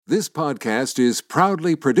This podcast is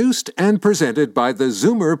proudly produced and presented by the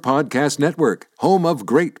Zoomer Podcast Network, home of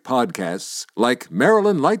great podcasts like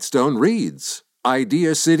Marilyn Lightstone Reads,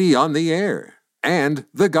 Idea City on the Air, and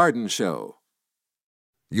The Garden Show.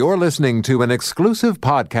 You're listening to an exclusive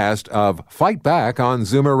podcast of Fight Back on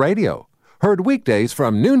Zoomer Radio, heard weekdays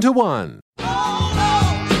from noon to 1.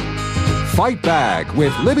 Fight Back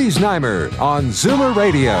with Libby Znaimer on Zoomer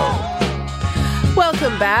Radio.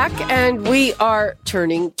 Welcome back, and we are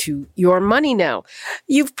turning to your money now.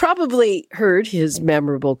 You've probably heard his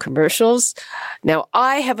memorable commercials. Now,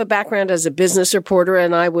 I have a background as a business reporter,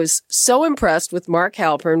 and I was so impressed with Mark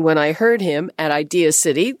Halpern when I heard him at Idea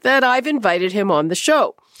City that I've invited him on the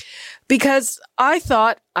show. Because I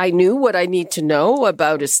thought I knew what I need to know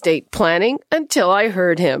about estate planning until I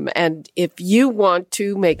heard him. And if you want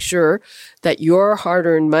to make sure that your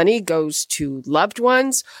hard-earned money goes to loved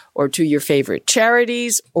ones or to your favorite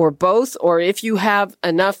charities or both, or if you have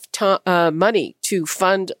enough money to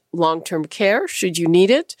fund long-term care, should you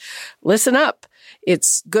need it, listen up.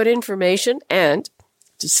 It's good information, and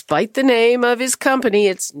despite the name of his company,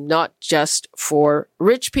 it's not just for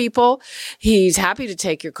rich people. He's happy to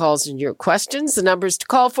take your calls and your questions. The numbers to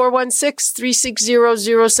call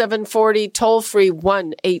 416-360-0740, toll free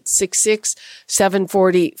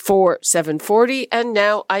 1-866-740-4740. And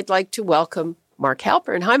now I'd like to welcome Mark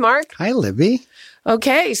Halpern. Hi, Mark. Hi, Libby.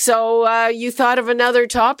 Okay, so you thought of another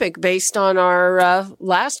topic based on our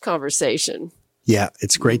last conversation. Yeah,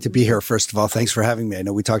 it's great to be here. First of all, thanks for having me. I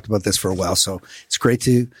know we talked about this for a while, so it's great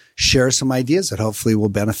to share some ideas that hopefully will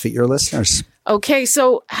benefit your listeners. Okay,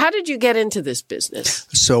 so how did you get into this business?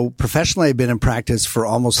 So professionally, I've been in practice for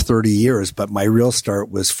almost 30 years, but my real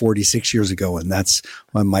start was 46 years ago, and that's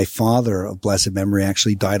when my father of blessed memory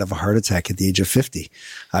actually died of a heart attack at the age of 50.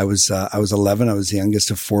 I was 11. I was the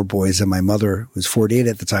youngest of four boys, and my mother, who was 48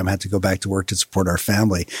 at the time, had to go back to work to support our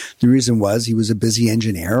family. The reason was he was a busy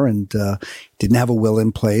engineer and didn't have a will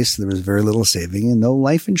in place. There was very little saving and no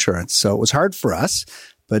life insurance, so it was hard for us.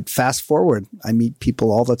 But fast forward, I meet people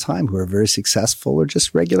all the time who are very successful or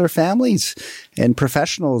just regular families and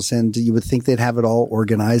professionals, and you would think they'd have it all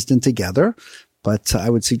organized and together. But I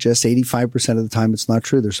would suggest 85% of the time it's not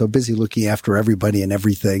true. They're so busy looking after everybody and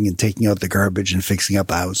everything and taking out the garbage and fixing up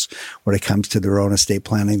the house. When it comes to their own estate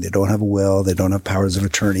planning, they don't have a will. They don't have powers of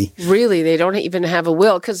attorney. Really, they don't even have a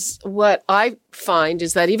will. Because what I find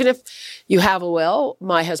is that even if you have a will,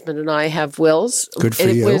 my husband and I have wills. Good for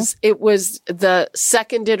you. It was the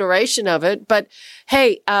second iteration of it. But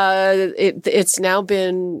hey, it's now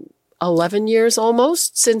been 11 years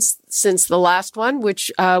almost since the last one, which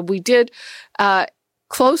we did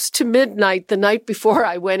close to midnight the night before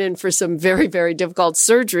I went in for some very, very difficult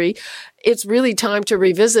surgery. It's really time to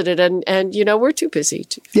revisit it. And you know, we're too busy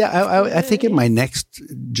to. Yeah, I think in my next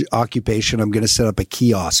occupation, I'm going to set up a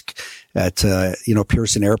kiosk at,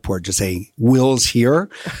 Pearson Airport, just saying wills here.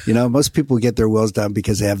 You know, most people get their wills done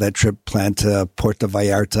because they have that trip planned to Puerto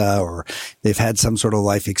Vallarta or they've had some sort of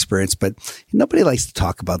life experience, but nobody likes to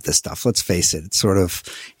talk about this stuff. Let's face it. It's sort of,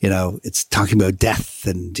 it's talking about death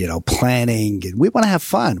and, planning, and we want to have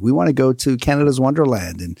fun. We want to go to Canada's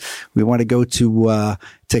Wonderland, and we want to go to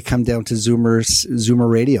come down to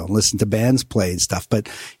Zoomer Radio and listen to bands play and stuff. But,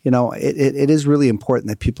 it is really important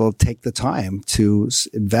that people take the time to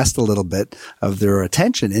invest a little bit of their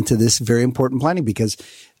attention into this very important planning, because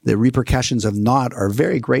the repercussions of not are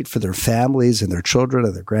very great for their families and their children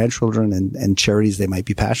and their grandchildren and charities they might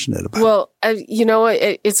be passionate about. Well,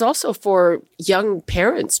 it's also for young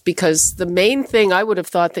parents, because the main thing I would have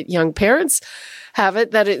thought that young parents have it,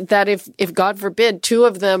 that if God forbid two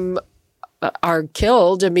of them are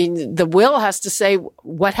killed, I mean, the will has to say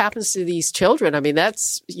what happens to these children. I mean,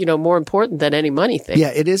 that's, more important than any money thing. Yeah,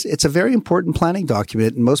 it is. It's a very important planning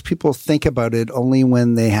document. And most people think about it only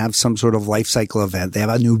when they have some sort of life cycle event. They have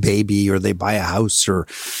a new baby, or they buy a house, or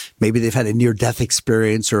maybe they've had a near-death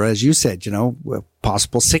experience, or as you said,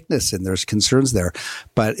 possible sickness, and there's concerns there.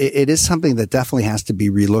 But it is something that definitely has to be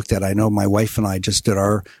relooked at. I know my wife and I just did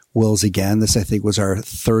our wills again. This, I think, was our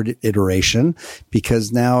third iteration,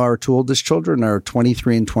 because now our two oldest children are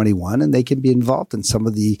 23 and 21, and they can be involved in some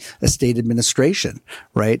of the estate administration,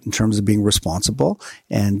 right, in terms of being responsible.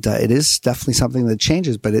 And it is definitely something that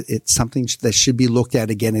changes, but it's something that should be looked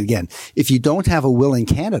at again and again. If you don't have a will in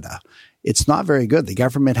Canada, it's not very good. The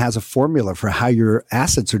government has a formula for how your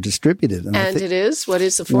assets are distributed. And it is? What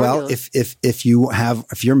is the formula? Well, if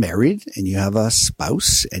you're married and you have a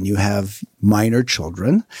spouse and you have minor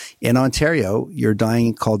children. In Ontario, you're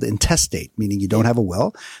dying called intestate, meaning you don't have a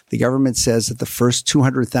will. The government says that the first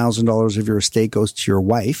 $200,000 of your estate goes to your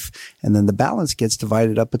wife, and then the balance gets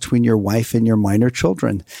divided up between your wife and your minor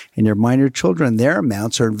children. And your minor children, their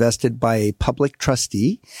amounts are invested by a public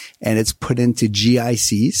trustee, and it's put into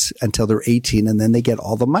GICs until they're 18, and then they get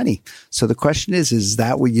all the money. So the question is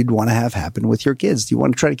that what you'd want to have happen with your kids? Do you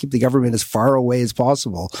want to try to keep the government as far away as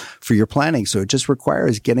possible for your planning? So it just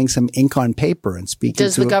requires getting some ink on paper and speaking to...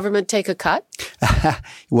 Does the government take a cut?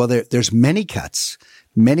 Well, there's many cuts.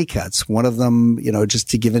 Many cuts. One of them, just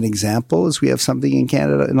to give an example, is we have something in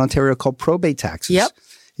Canada, in Ontario, called probate taxes. Yep.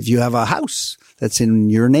 If you have a house that's in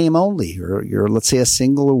your name only, or you're, let's say, a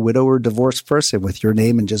single or widow or divorced person with your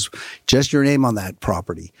name and just your name on that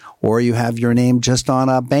property, or you have your name just on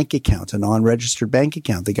a bank account, a non-registered bank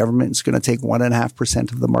account, the government is going to take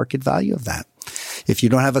 1.5% of the market value of that. If you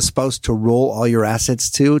don't have a spouse to roll all your assets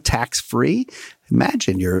to tax-free,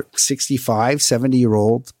 imagine you're a 65,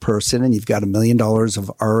 70-year-old person and you've got $1 million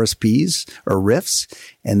of RSPs or RIFs,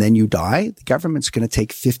 and then you die, the government's going to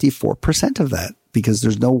take 54% of that because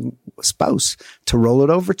there's no spouse to roll it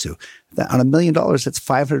over to. On $1 million, that's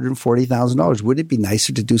 $540,000. Would it be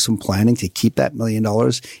nicer to do some planning to keep that $1 million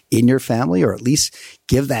in your family, or at least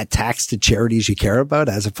give that tax to charities you care about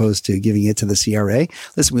as opposed to giving it to the CRA?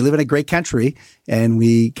 Listen, we live in a great country and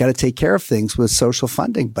we got to take care of things with social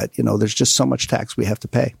funding, but there's just so much tax we have to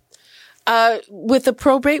pay. With the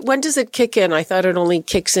probate, when does it kick in? I thought it only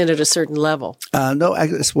kicks in at a certain level. No, in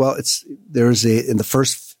the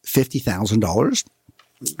first $50,000.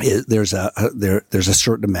 There's a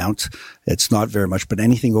certain amount. It's not very much, but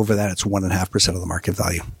anything over that, it's 1.5% of the market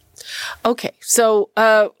value. Okay. So,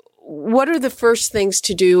 what are the first things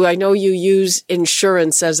to do? I know you use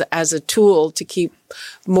insurance as a tool to keep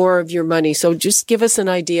more of your money. So just give us an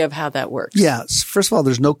idea of how that works. Yeah. First of all,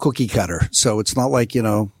 there's no cookie cutter. So it's not like,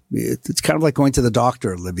 it's kind of like going to the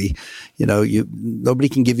doctor, Libby. Nobody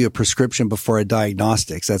can give you a prescription before a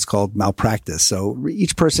diagnostics. That's called malpractice. So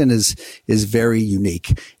each person is very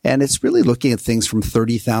unique. And it's really looking at things from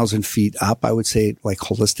 30,000 feet up, I would say, like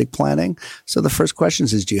holistic planning. So the first question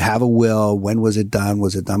is, do you have a will? When was it done?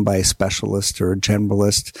 Was it done by a specialist or a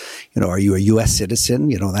generalist? Are you a U.S. citizen?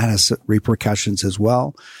 That has repercussions as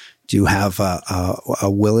well. Do you have a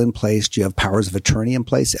will in place? Do you have powers of attorney in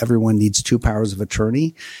place? Everyone needs 2 powers of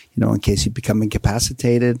attorney, in case you become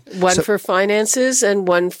incapacitated. One for finances and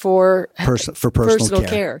one for personal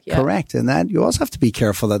care. Yeah. Correct. And that you also have to be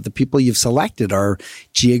careful that the people you've selected are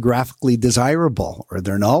geographically desirable, or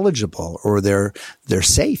they're knowledgeable, or they're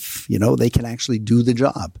safe. They can actually do the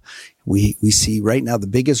job. We see right now the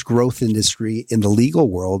biggest growth industry in the legal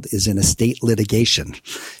world is in estate litigation,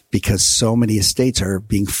 because so many estates are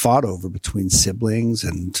being fought over between siblings.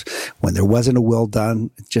 And when there wasn't a will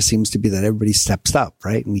done, it just seems to be that everybody steps up,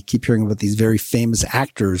 right? And we keep hearing about these very famous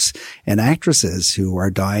actors and actresses who are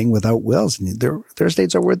dying without wills. And their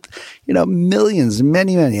estates are worth, millions,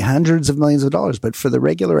 many, many hundreds of millions of dollars. But for the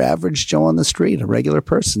regular average Joe on the street, a regular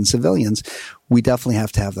person, civilians, we definitely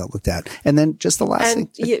have to have that looked at. And then just the last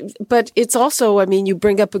thing. But it's also, you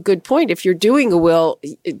bring up a good point. If you're doing a will,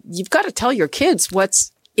 you've got to tell your kids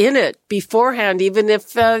what's in it beforehand, even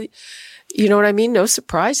if, you know what I mean? No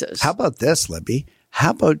surprises. How about this, Libby?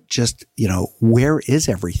 How about just, where is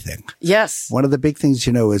everything? Yes. One of the big things,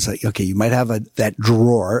 is like, okay, you might have that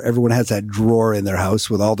drawer. Everyone has that drawer in their house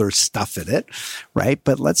with all their stuff in it, right?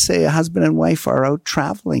 But let's say a husband and wife are out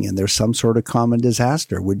traveling and there's some sort of common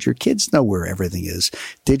disaster. Would your kids know where everything is?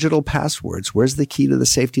 Digital passwords. Where's the key to the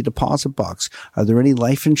safety deposit box? Are there any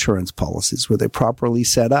life insurance policies? Were they properly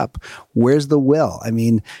set up? Where's the will?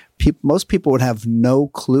 Most people would have no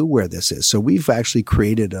clue where this is. So we've actually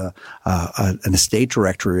created an estate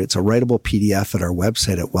directory. It's a writable PDF at our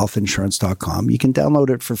website at wealthinsurance.com. You can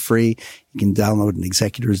download it for free. You can download an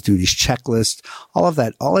executor's duties checklist, all of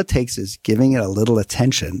that. All it takes is giving it a little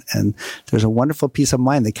attention. And there's a wonderful peace of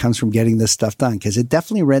mind that comes from getting this stuff done, because it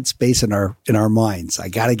definitely rents space in our minds. I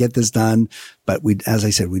got to get this done. But as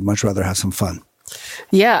I said, we'd much rather have some fun.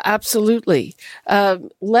 Yeah, absolutely.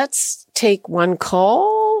 Let's take one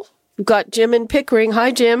call. We've got Jim in Pickering.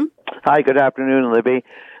 Hi, Jim. Hi, good afternoon, Libby.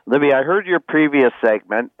 Libby, I heard your previous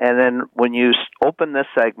segment, and then when you opened this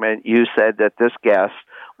segment, you said that this guest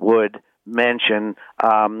would mention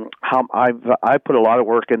how I put a lot of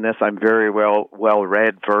work in this. I'm very well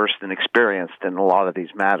read, versed, and experienced in a lot of these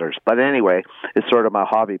matters. But anyway, it's sort of my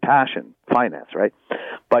hobby passion, finance, right?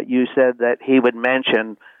 But you said that he would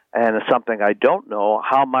mention, and it's something I don't know,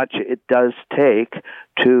 how much it does take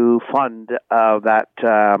to fund that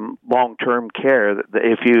long-term care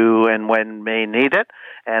if you and when may need it.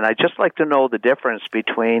 And I'd just like to know the difference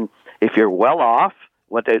between if you're well off,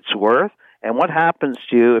 what it's worth, and what happens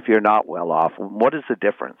to you if you're not well off? What is the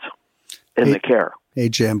difference in the care? Hey,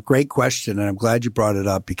 Jim, great question. And I'm glad you brought it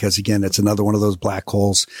up because, again, it's another one of those black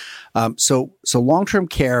holes. So long-term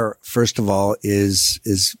care, first of all,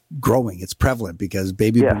 is growing. It's prevalent because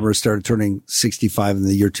baby boomers started turning 65 in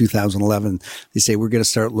the year 2011. They say we're going to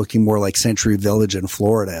start looking more like Century Village in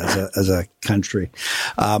Florida as a country.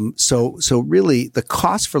 So really the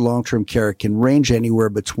cost for long-term care can range anywhere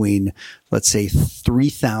between, let's say,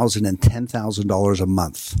 $3,000 and $10,000 a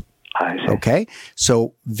month. Okay.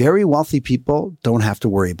 So very wealthy people don't have to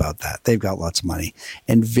worry about that. They've got lots of money.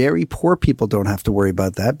 And very poor people don't have to worry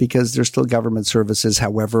about that because there's still government services.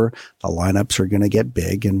 However, the lineups are going to get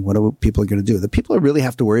big. And what are people going to do? The people who really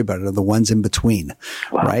have to worry about it are the ones in between.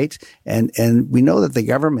 Wow. Right. And we know that the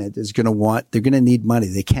government is going to they're going to need money.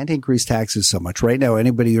 They can't increase taxes so much. Right now,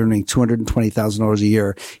 anybody earning $220,000 a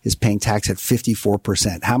year is paying tax at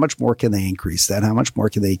 54%. How much more can they increase that? How much more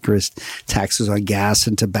can they increase taxes on gas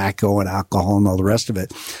and tobacco and alcohol and all the rest of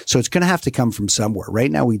it? So it's going to have to come from somewhere.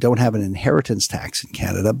 Right now, we don't have an inheritance tax in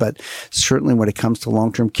Canada, but certainly when it comes to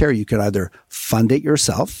long-term care, you can either fund it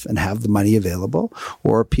yourself and have the money available,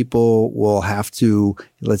 or people will have to,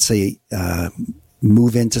 let's say,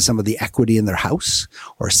 move into some of the equity in their house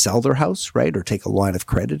or sell their house, right? Or take a line of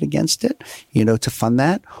credit against it, to fund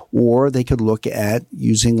that. Or they could look at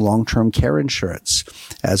using long-term care insurance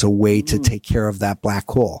as a way to take care of that black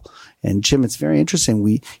hole. And Jim, it's very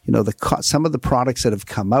interesting. Some of the products that have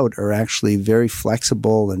come out are actually very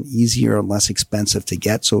flexible and easier and less expensive to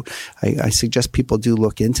get. So I suggest people do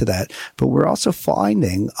look into that. But we're also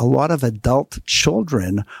finding a lot of adult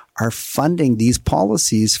children are funding these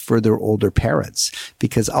policies for their older parents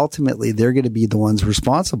because ultimately they're going to be the ones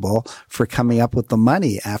responsible for coming up with the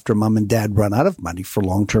money after mom and dad run out of money for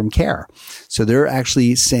long-term care. So they're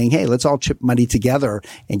actually saying, hey, let's all chip money together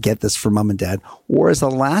and get this for mom and dad. Or as a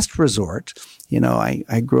last resort,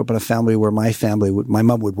 I grew up in a family where my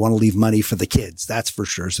mom would want to leave money for the kids. That's for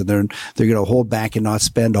sure. So they're going to hold back and not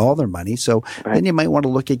spend all their money. So then you might want to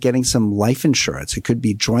look at getting some life insurance. It could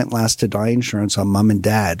be joint last to die insurance on mom and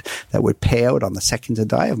dad that would pay out on the second to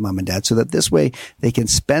die of mom and dad so that this way they can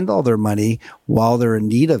spend all their money while they're in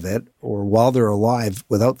need of it or while they're alive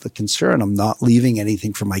without the concern of not leaving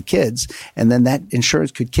anything for my kids. And then that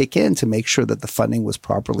insurance could kick in to make sure that the funding was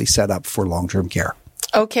properly set up for long-term care.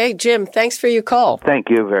 Okay, Jim, thanks for your call. Thank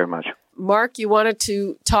you very much. Mark, you wanted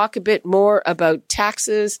to talk a bit more about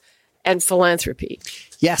taxes and philanthropy.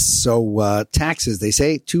 Yes. So taxes, they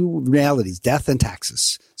say two realities, death and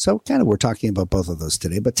taxes. So kind of we're talking about both of those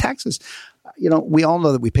today. But taxes, we all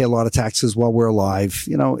know that we pay a lot of taxes while we're alive.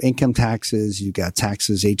 Income taxes, you got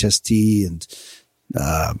taxes, HST, and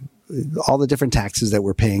all the different taxes that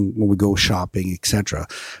we're paying when we go shopping, etc.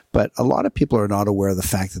 But a lot of people are not aware of the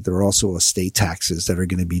fact that there are also estate taxes that are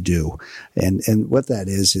going to be due. And what that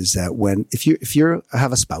is that if you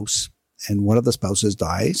have a spouse and one of the spouses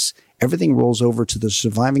dies, everything rolls over to the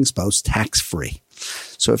surviving spouse tax-free.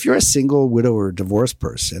 So if you're a single widow or divorced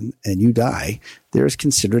person and you die, there is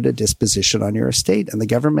considered a disposition on your estate and the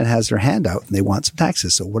government has their hand out and they want some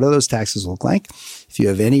taxes. So what do those taxes look like? If you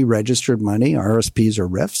have any registered money, RSPs or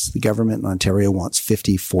RIFs, the government in Ontario wants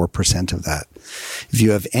 54% of that. If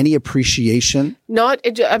you have any appreciation.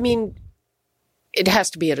 It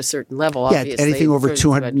has to be at a certain level, obviously. Yeah, anything over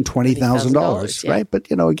 $220,000, right? But,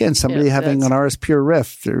 again, somebody having an RSP or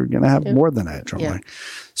RIF, they're going to have more than that generally. Yeah.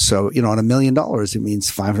 So, on $1 million, it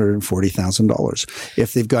means $540,000.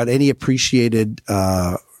 If they've got any appreciated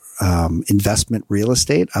investment real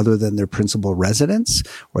estate other than their principal residence,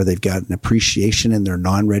 or they've got an appreciation in their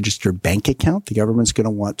non-registered bank account, the government's going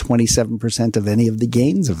to want 27% of any of the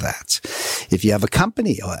gains of that. If you have a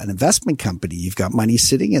company, an investment company, you've got money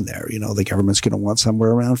sitting in there, the government's going to want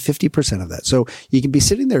somewhere around 50% of that. So you can be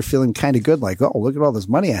sitting there feeling kind of good, like, oh, look at all this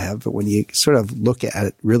money I have. But when you sort of look at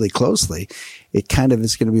it really closely, it kind of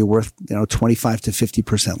is going to be worth, 25 to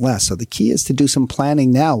 50% less. So the key is to do some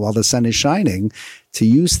planning now while the sun is shining, to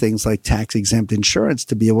use things like tax-exempt insurance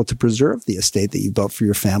to be able to preserve the estate that you built for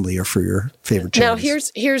your family or for your favorite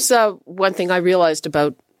charities. Now, here's one thing I realized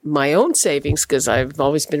about my own savings, because I've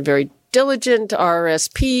always been very diligent.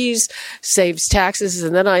 RSPs, saves taxes.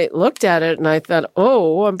 And then I looked at it and I thought,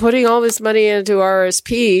 oh, I'm putting all this money into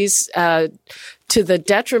RSPs to the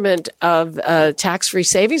detriment of tax-free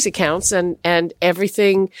savings accounts and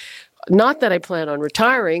everything. Not that I plan on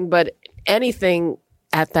retiring, but anything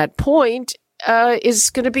at that point is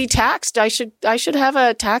going to be taxed. I should have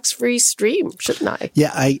a tax-free stream, shouldn't I?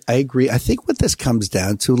 Yeah, I agree. I think what this comes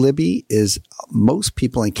down to, Libby, is most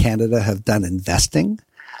people in Canada have done investing,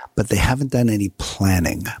 but they haven't done any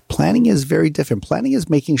planning. Planning is very different. Planning is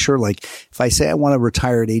making sure, like, if I say I want to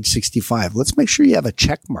retire at age 65, let's make sure you have a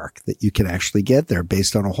check mark that you can actually get there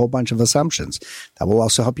based on a whole bunch of assumptions. That will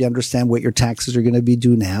also help you understand what your taxes are going to be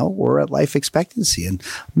due now or at life expectancy. And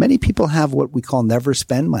many people have what we call never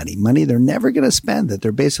spend money they're never going to spend, that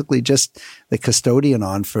they're basically just the custodian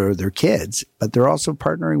on for their kids, but they're also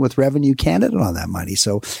partnering with Revenue Canada on that money.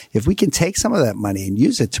 So if we can take some of that money and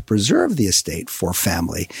use it to preserve the estate for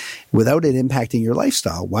family without it impacting your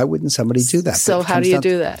lifestyle, why wouldn't somebody do that? So how do you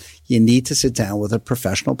do that? You need to sit down with a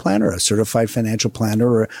professional planner, a certified financial planner,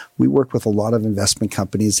 or we work with a lot of investment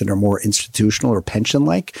companies that are more institutional or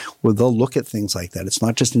pension-like, where they'll look at things like that. It's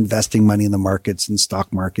not just investing money in the markets and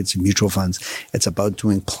stock markets and mutual funds. It's about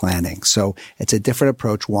doing planning. So it's a different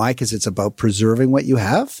approach. Why? Because it's about preserving what you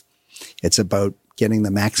have. It's about getting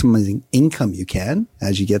the maximum income you can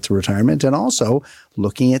as you get to retirement, and also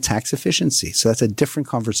looking at tax efficiency. So that's a different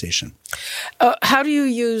conversation. How do you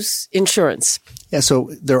use insurance? Yeah,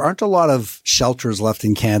 so there aren't a lot of shelters left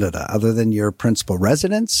in Canada other than your principal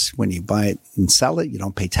residence. When you buy it and sell it, you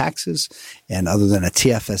don't pay taxes. And other than a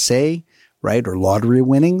TFSA, right, or lottery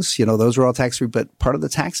winnings, those are all tax-free. But part of the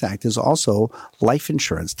Tax Act is also life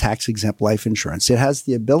insurance, tax-exempt life insurance. It has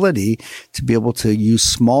the ability to be able to use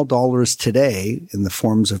small dollars today in the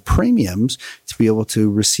forms of premiums to be able to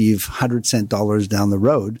receive 100-cent dollars down the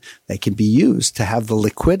road that can be used to have the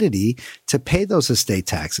liquidity to pay those estate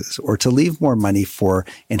taxes, or to leave more money for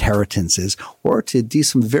inheritances, or to do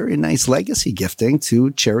some very nice legacy gifting to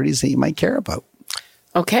charities that you might care about.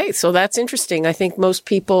 Okay, so that's interesting. I think most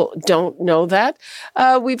people don't know that.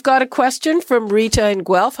 We've got a question from Rita in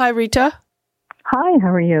Guelph. Hi, Rita. Hi, how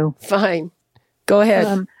are you? Fine. Go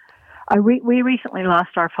ahead. We recently lost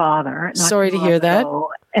our father. Sorry to hear that.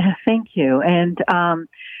 Thank you. And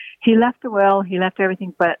he left a will, he left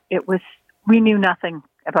everything, but we knew nothing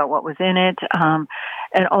about what was in it. And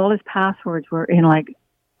all his passwords were in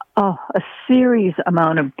a serious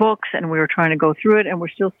amount of books, and we were trying to go through it, and we're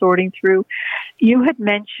still sorting through. You had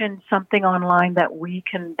mentioned something online that we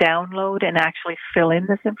can download and actually fill in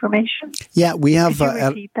this information. Yeah, we have Could you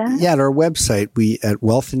repeat that? At our website, at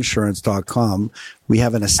wealthinsurance.com, we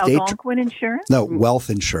have an estate. Algonquin Insurance? No, Wealth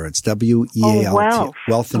Insurance. WEALT.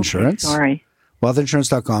 Wealth Insurance. Okay, sorry.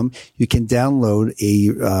 Wealthinsurance.com, you can download a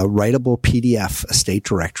writable PDF estate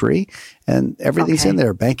directory, and everything's in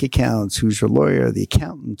there. Bank accounts, who's your lawyer, the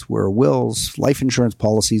accountant, where wills, life insurance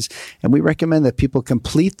policies. And we recommend that people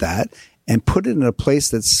complete that and put it in a place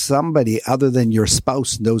that somebody other than your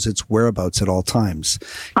spouse knows its whereabouts at all times.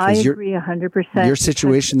 I agree 100%. Your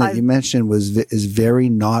situation that you mentioned is very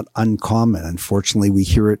not uncommon. Unfortunately, we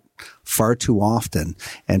hear it far too often.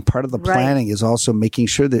 And part of the planning is also making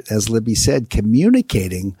sure that, as Libby said,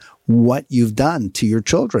 communicating what you've done to your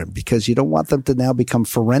children, because you don't want them to now become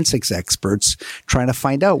forensics experts trying to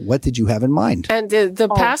find out what did you have in mind. And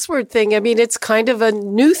the password thing, I mean, it's kind of a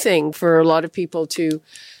new thing for a lot of people to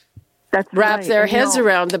wrap their heads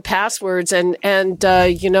around, the passwords, and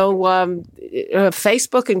Facebook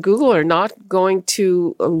and Google are not going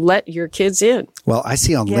to let your kids in. Well, I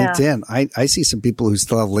see on LinkedIn, I see some people who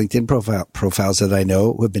still have LinkedIn profiles that I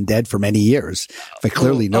know who have been dead for many years. But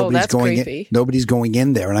clearly nobody's going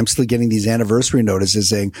in there. And I'm still getting these anniversary notices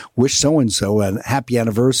saying, wish so-and-so a happy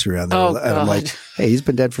anniversary on there. And I'm like, hey, he's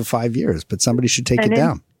been dead for 5 years, but somebody should take it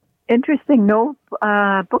down. Interesting. No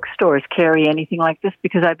bookstores carry anything like this,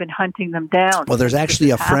 because I've been hunting them down. Well, there's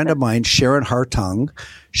actually a friend of mine, Sharon Hartung.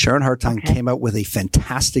 Sharon Hartung came out with a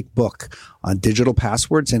fantastic book on digital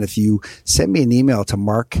passwords. And if you send me an email to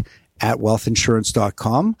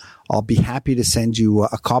mark@wealthinsurance.com, I'll be happy to send you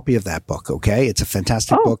a copy of that book. Okay. It's a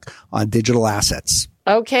fantastic book on digital assets.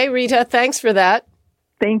 Okay, Rita, thanks for that.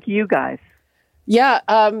 Thank you, guys. Yeah.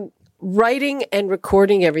 Writing and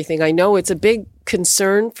recording everything. I know it's a big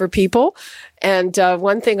concern for people. And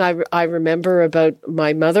one thing I remember about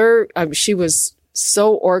my mother, she was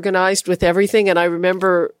so organized with everything. And I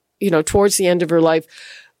remember, towards the end of her life,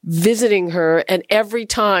 visiting her, and every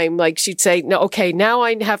time, she'd say, "No, okay, now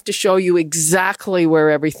I have to show you exactly where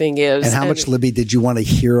everything is." And how much, Libby, did you want to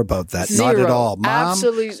hear about that? Zero. Not at all. Mom,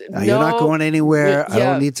 absolutely. You're not going anywhere. I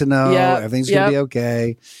don't need to know. Everything's going to be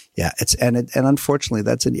okay. Yeah, and unfortunately,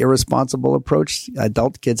 that's an irresponsible approach.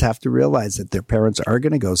 Adult kids have to realize that their parents are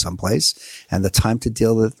going to go someplace, and the time to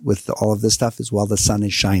deal with all of this stuff is while the sun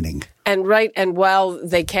is shining. And while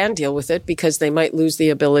they can deal with it, because they might lose the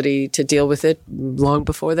ability to deal with it long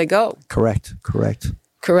before they go. Correct.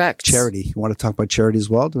 Charity. You want to talk about charity as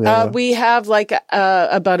well? We have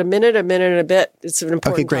about a minute and a bit. It's an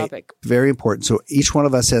important topic. Very important. So each one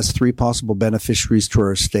of us has 3 possible beneficiaries to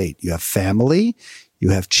our estate. You have family, you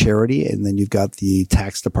have charity, and then you've got the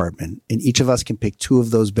tax department. And each of us can pick two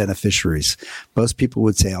of those beneficiaries. Most people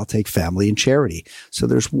would say, I'll take family and charity. So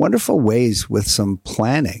there's wonderful ways with some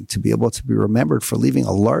planning to be able to be remembered for leaving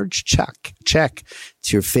a large check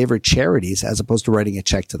to your favorite charities as opposed to writing a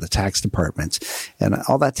check to the tax department. And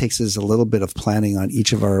all that takes is a little bit of planning on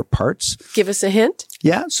each of our parts. Give us a hint.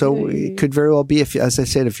 Yeah. So it could very well be, if, as I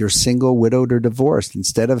said, if you're single, widowed, or divorced,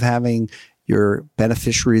 instead of having your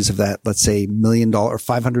beneficiaries of that, let's say $1 million or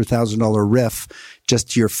 $500,000 RIF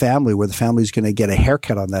just to your family, where the family is going to get a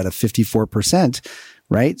haircut on that of 54%,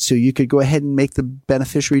 right? So you could go ahead and make the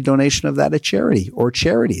beneficiary donation of that a charity or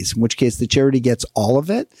charities, in which case the charity gets all of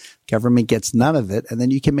it, government gets none of it, and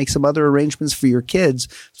then you can make some other arrangements for your kids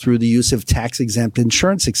through the use of tax-exempt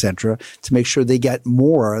insurance, etc., to make sure they get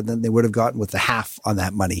more than they would have gotten with the half on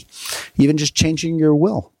that money. Even just changing your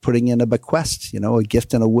will, putting in a bequest, a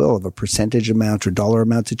gift and a will of a percentage amount or dollar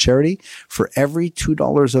amount to charity. For every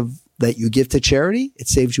 $2 that you give to charity, it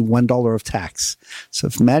saves you $1 of tax. So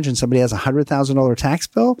if imagine somebody has a $100,000 tax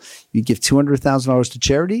bill, you give $200,000 to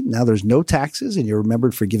charity. Now there's no taxes, and you're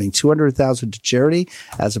remembered for giving $200,000 to charity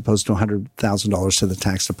as opposed to $100,000 to the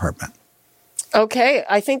tax department. Okay,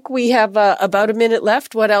 I think we have about a minute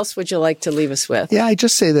left. What else would you like to leave us with? Yeah, I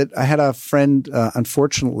just say that I had a friend,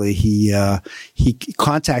 unfortunately, he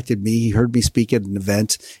contacted me. He heard me speak at an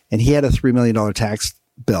event, and he had a $3 million tax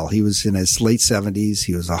bill. He was in his late 70s.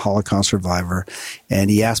 He was a Holocaust survivor, and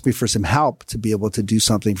he asked me for some help to be able to do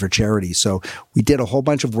something for charity. So we did a whole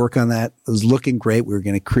bunch of work on that. It was looking great. We were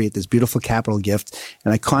going to create this beautiful capital gift,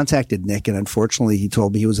 and I contacted Nick, and unfortunately, he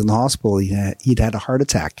told me he was in the hospital. He'd had a heart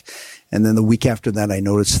attack. And then the week after that, I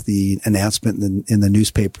noticed the announcement in the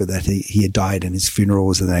newspaper that he had died, and his funeral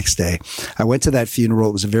was the next day. I went to that funeral.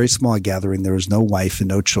 It was a very small gathering. There was no wife and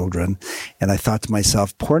no children. And I thought to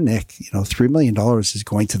myself, poor Nick, $3 million is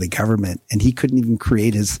going to the government, and he couldn't even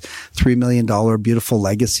create his $3 million beautiful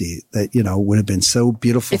legacy that, would have been so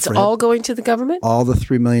beautiful. It's all going to the government? All the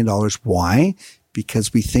 $3 million. Why?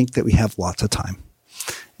 Because we think that we have lots of time.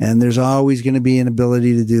 And there's always going to be an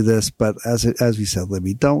ability to do this. But as we said,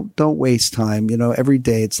 Libby, don't waste time. Every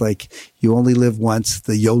day it's like you only live once,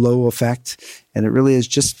 the YOLO effect. And it really is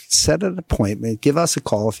just set an appointment. Give us a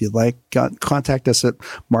call if you'd like. Contact us at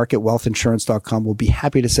marketwealthinsurance.com. We'll be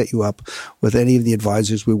happy to set you up with any of the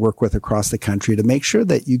advisors we work with across the country to make sure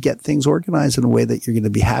that you get things organized in a way that you're going to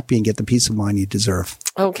be happy and get the peace of mind you deserve.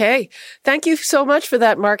 Okay. Thank you so much for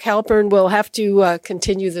that, Mark Halpern. We'll have to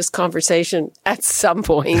continue this conversation at some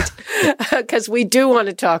point because we do want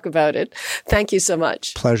to talk about it. Thank you so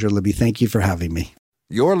much. Pleasure, Libby. Thank you for having me.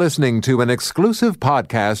 You're listening to an exclusive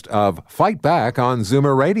podcast of Fight Back on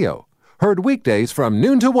Zoomer Radio, heard weekdays from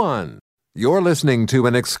noon to 1. You're listening to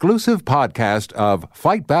an exclusive podcast of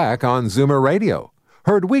Fight Back on Zoomer Radio,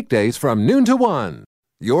 heard weekdays from noon to 1.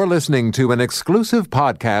 You're listening to an exclusive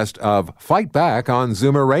podcast of Fight Back on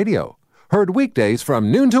Zoomer Radio, heard weekdays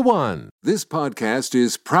from noon to 1. This podcast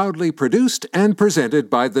is proudly produced and presented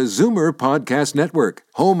by the Zoomer Podcast Network,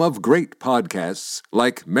 home of great podcasts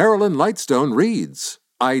like Marilyn Lightstone Reads,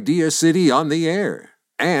 Idea City on the Air,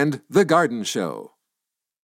 and The Garden Show.